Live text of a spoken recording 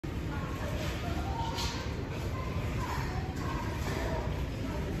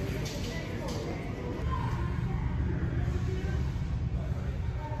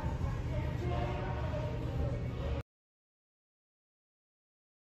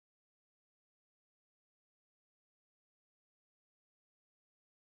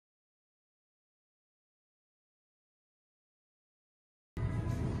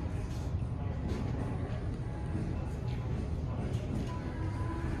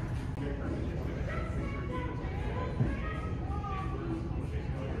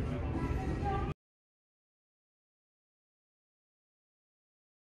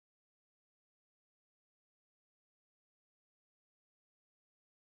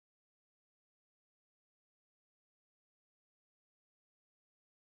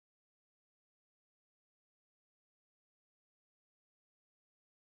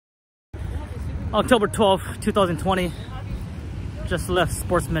October 12th, 2020. Just left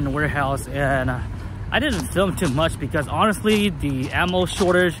Sportsman Warehouse, and I didn't film too much because honestly the ammo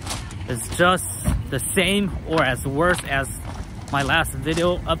shortage is just the same or as worse as my last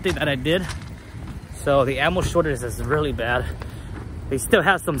video update that I did. So the ammo shortage is really bad. They still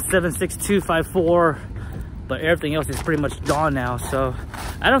have some 7.6254, but everything else is pretty much gone now. So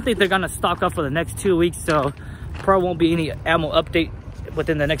I don't think they're gonna stock up for the next 2 weeks, so probably won't be any ammo update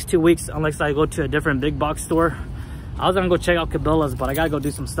within the next 2 weeks unless I go to a different big box store. I was gonna go check out Cabela's, but I gotta go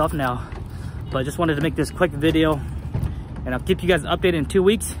do some stuff now. But I just wanted to make this quick video, and I'll keep you guys updated in 2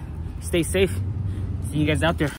 weeks. Stay safe. See you guys out there.